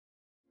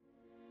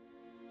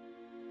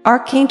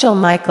Archangel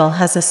Michael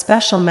has a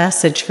special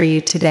message for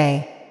you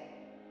today.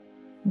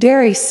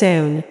 Very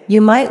soon, you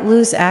might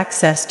lose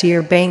access to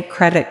your bank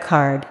credit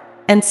card,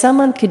 and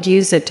someone could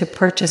use it to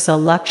purchase a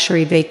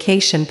luxury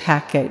vacation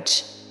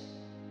package.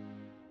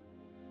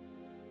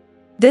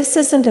 This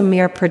isn't a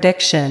mere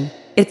prediction,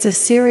 it's a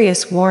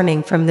serious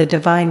warning from the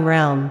divine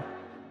realm.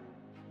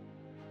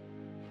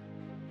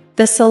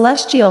 The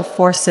celestial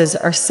forces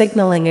are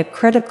signaling a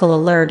critical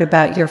alert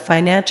about your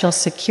financial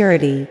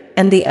security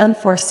and the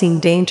unforeseen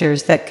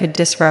dangers that could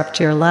disrupt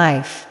your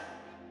life.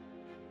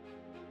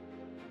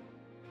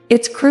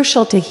 It's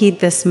crucial to heed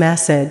this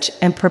message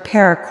and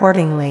prepare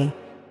accordingly.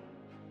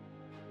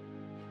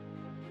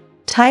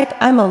 Type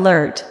 "I'm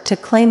alert" to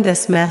claim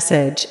this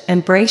message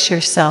and brace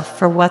yourself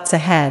for what's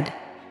ahead.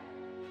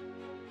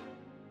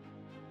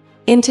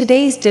 In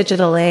today's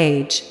digital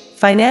age,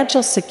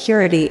 financial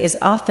security is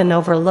often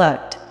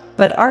overlooked,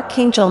 but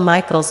Archangel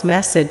Michael's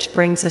message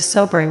brings a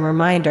sobering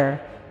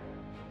reminder.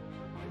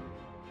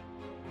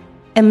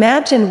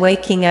 Imagine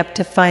waking up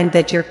to find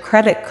that your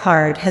credit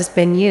card has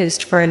been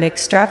used for an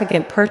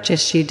extravagant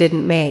purchase you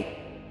didn't make.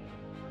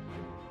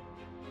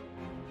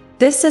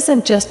 This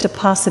isn't just a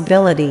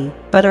possibility,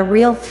 but a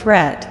real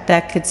threat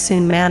that could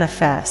soon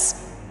manifest.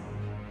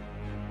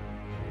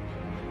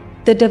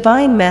 The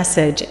divine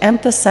message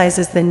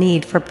emphasizes the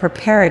need for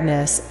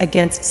preparedness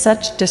against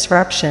such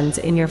disruptions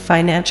in your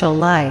financial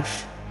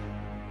life.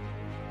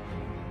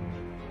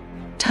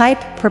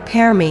 Type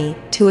 "prepare me"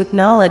 to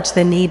acknowledge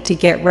the need to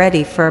get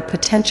ready for a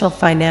potential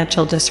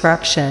financial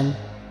disruption.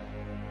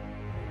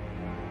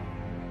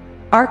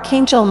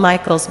 Archangel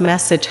Michael's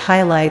message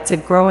highlights a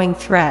growing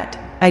threat: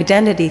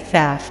 identity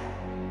theft.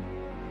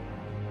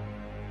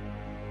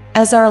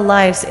 As our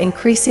lives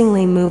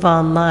increasingly move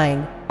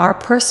online, our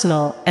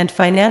personal and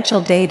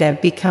financial data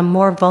become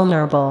more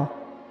vulnerable.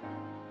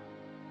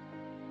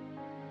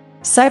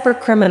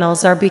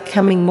 Cybercriminals are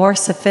becoming more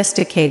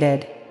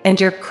sophisticated, and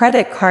your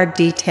credit card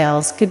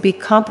details could be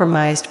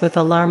compromised with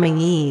alarming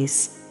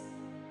ease.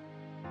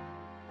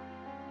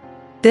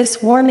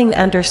 This warning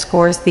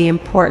underscores the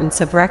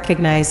importance of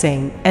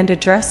recognizing and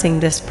addressing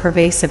this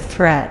pervasive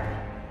threat.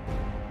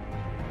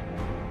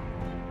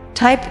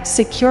 Type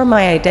 "secure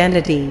my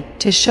identity"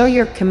 to show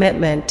your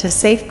commitment to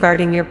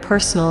safeguarding your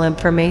personal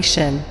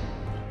information.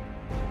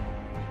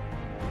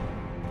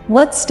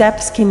 What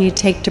steps can you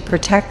take to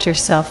protect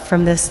yourself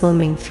from this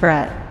looming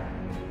threat?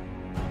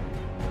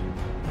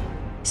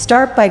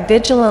 Start by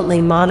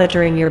vigilantly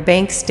monitoring your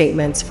bank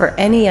statements for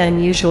any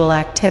unusual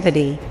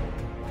activity.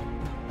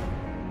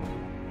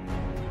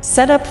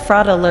 Set up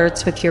fraud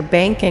alerts with your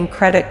bank and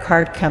credit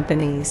card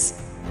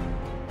companies.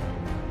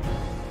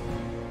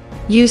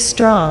 Use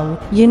strong,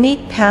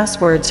 unique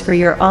passwords for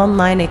your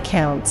online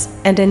accounts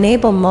and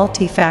enable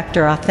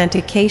multi-factor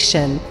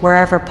authentication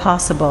wherever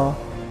possible.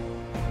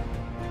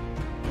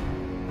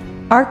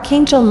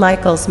 Archangel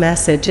Michael's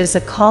message is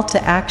a call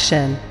to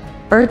action,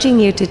 urging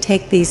you to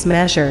take these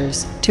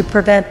measures to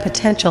prevent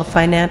potential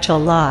financial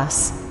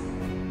loss.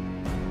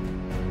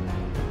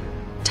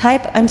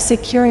 Type "I'm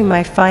securing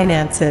my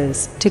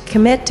finances" to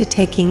commit to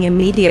taking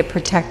immediate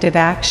protective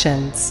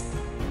actions.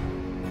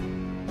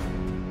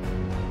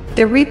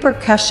 The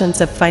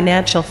repercussions of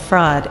financial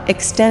fraud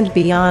extend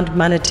beyond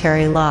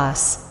monetary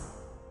loss.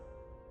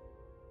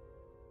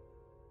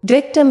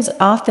 Victims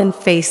often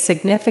face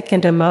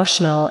significant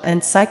emotional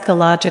and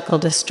psychological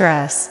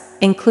distress,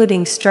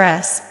 including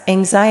stress,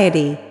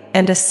 anxiety,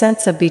 and a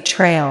sense of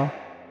betrayal.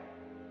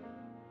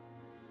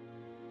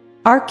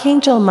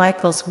 Archangel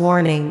Michael's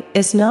warning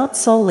is not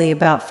solely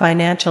about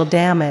financial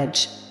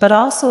damage, but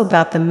also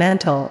about the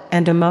mental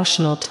and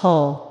emotional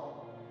toll.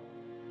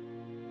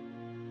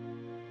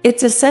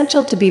 It's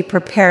essential to be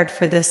prepared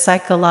for this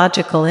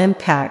psychological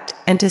impact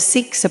and to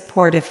seek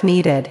support if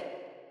needed.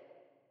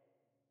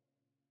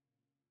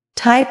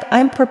 Type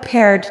 "I'm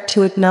prepared"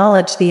 to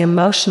acknowledge the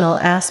emotional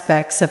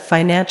aspects of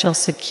financial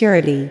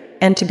security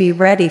and to be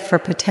ready for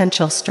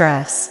potential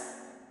stress.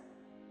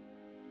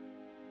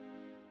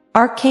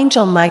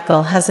 Archangel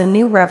Michael has a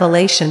new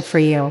revelation for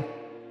you.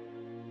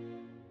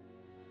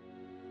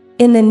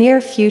 In the near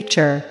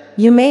future,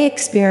 you may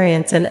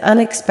experience an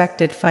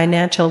unexpected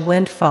financial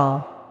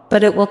windfall,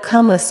 but it will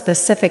come with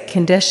specific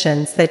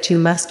conditions that you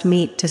must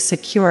meet to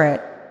secure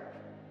it.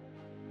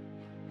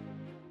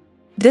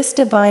 This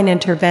divine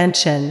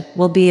intervention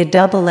will be a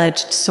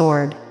double-edged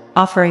sword,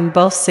 offering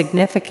both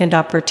significant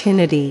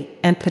opportunity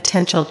and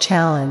potential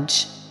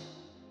challenge.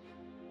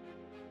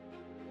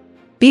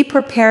 Be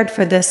prepared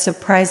for this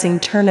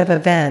surprising turn of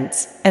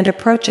events and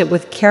approach it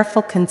with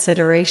careful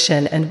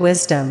consideration and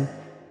wisdom.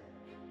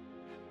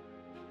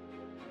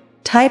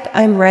 Type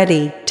 "I'm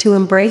ready" to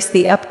embrace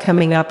the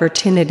upcoming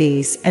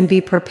opportunities and be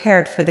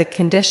prepared for the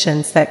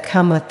conditions that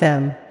come with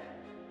them.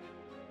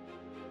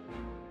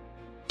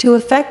 To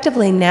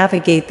effectively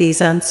navigate these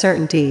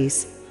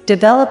uncertainties,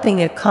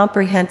 developing a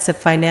comprehensive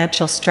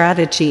financial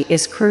strategy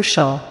is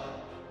crucial.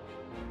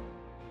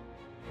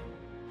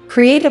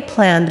 Create a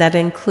plan that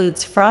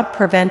includes fraud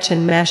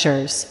prevention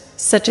measures,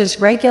 such as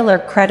regular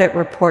credit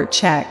report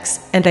checks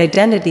and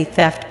identity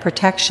theft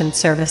protection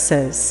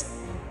services.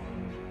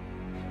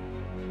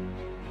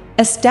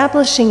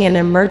 Establishing an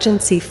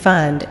emergency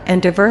fund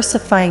and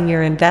diversifying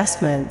your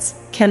investments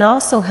can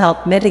also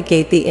help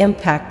mitigate the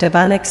impact of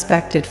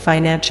unexpected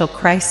financial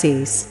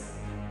crises.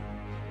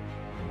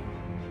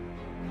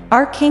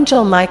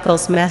 Archangel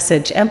Michael's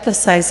message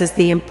emphasizes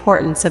the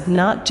importance of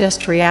not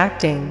just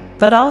reacting,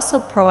 but also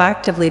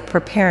proactively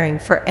preparing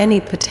for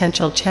any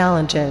potential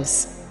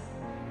challenges.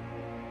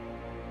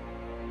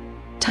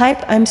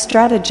 Type I'm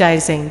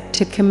strategizing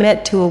to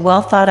commit to a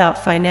well-thought-out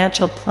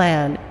financial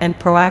plan and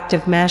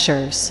proactive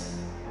measures.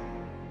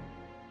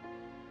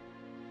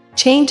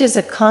 Change is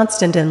a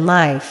constant in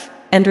life,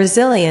 and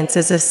resilience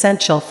is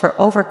essential for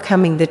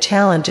overcoming the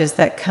challenges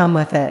that come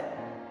with it.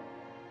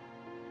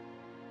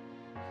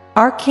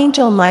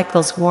 Archangel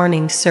Michael's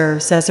warning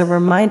serves as a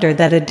reminder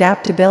that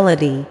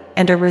adaptability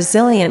and a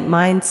resilient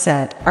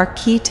mindset are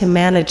key to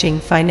managing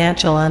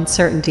financial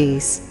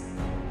uncertainties.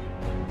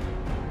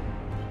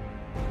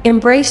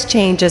 Embrace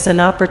change as an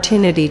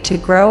opportunity to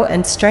grow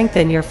and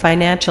strengthen your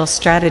financial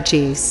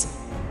strategies.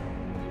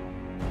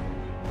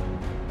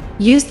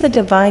 Use the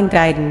divine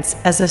guidance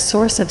as a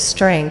source of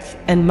strength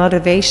and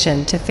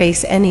motivation to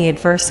face any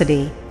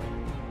adversity.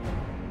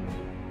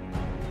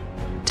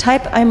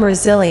 Type I'm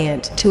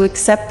resilient to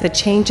accept the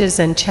changes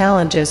and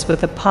challenges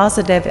with a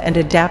positive and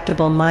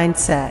adaptable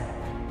mindset.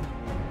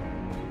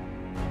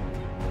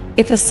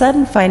 If a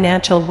sudden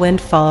financial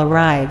windfall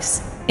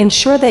arrives,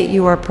 ensure that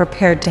you are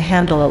prepared to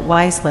handle it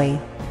wisely.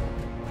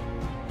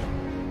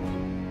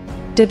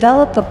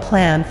 Develop a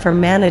plan for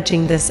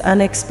managing this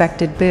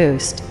unexpected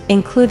boost,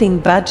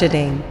 including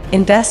budgeting,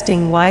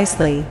 investing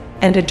wisely,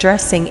 and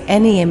addressing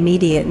any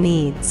immediate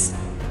needs.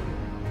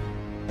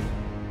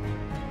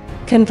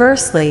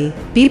 Conversely,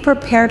 be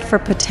prepared for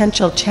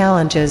potential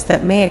challenges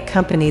that may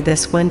accompany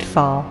this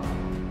windfall.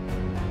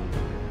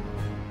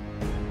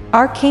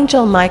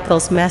 Archangel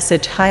Michael's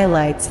message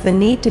highlights the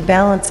need to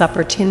balance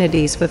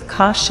opportunities with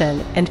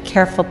caution and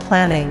careful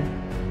planning.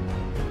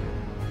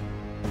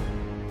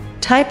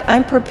 Type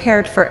I'm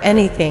prepared for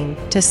anything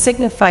to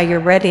signify your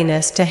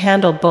readiness to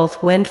handle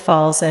both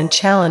windfalls and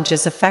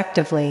challenges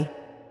effectively.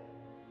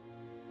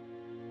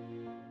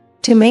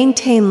 To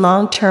maintain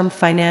long-term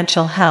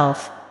financial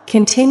health,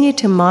 continue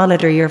to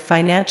monitor your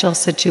financial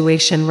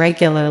situation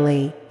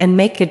regularly and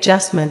make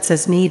adjustments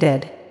as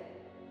needed.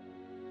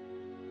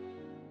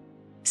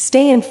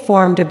 Stay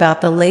informed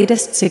about the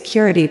latest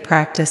security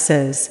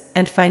practices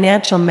and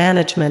financial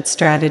management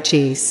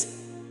strategies.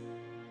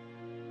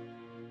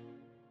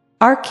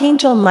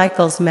 Archangel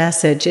Michael's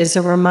message is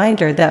a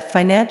reminder that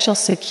financial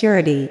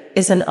security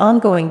is an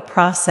ongoing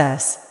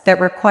process that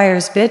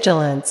requires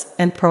vigilance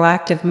and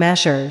proactive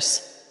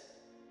measures.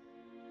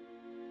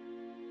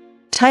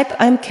 Type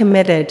I'm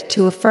committed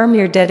to affirm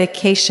your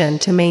dedication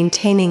to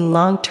maintaining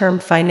long-term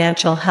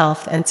financial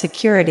health and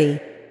security.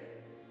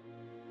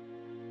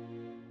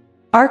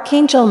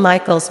 Archangel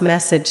Michael's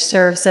message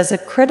serves as a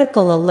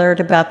critical alert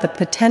about the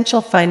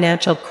potential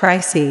financial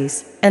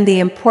crises and the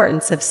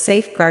importance of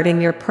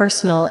safeguarding your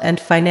personal and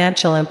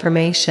financial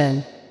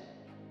information.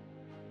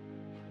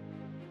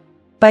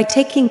 By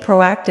taking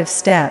proactive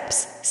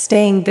steps,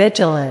 staying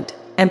vigilant,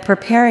 and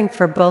preparing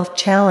for both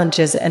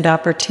challenges and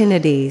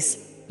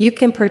opportunities, you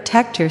can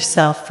protect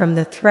yourself from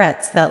the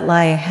threats that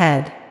lie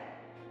ahead.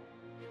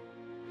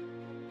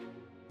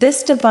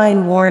 This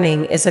divine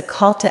warning is a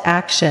call to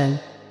action,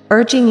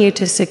 urging you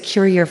to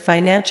secure your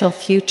financial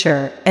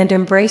future and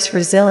embrace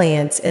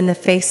resilience in the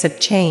face of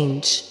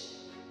change.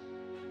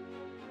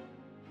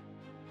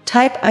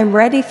 Type I'm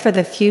ready for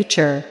the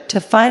future to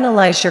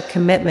finalize your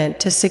commitment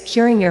to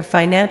securing your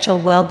financial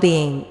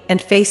well-being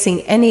and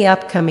facing any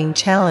upcoming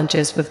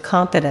challenges with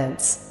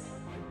confidence.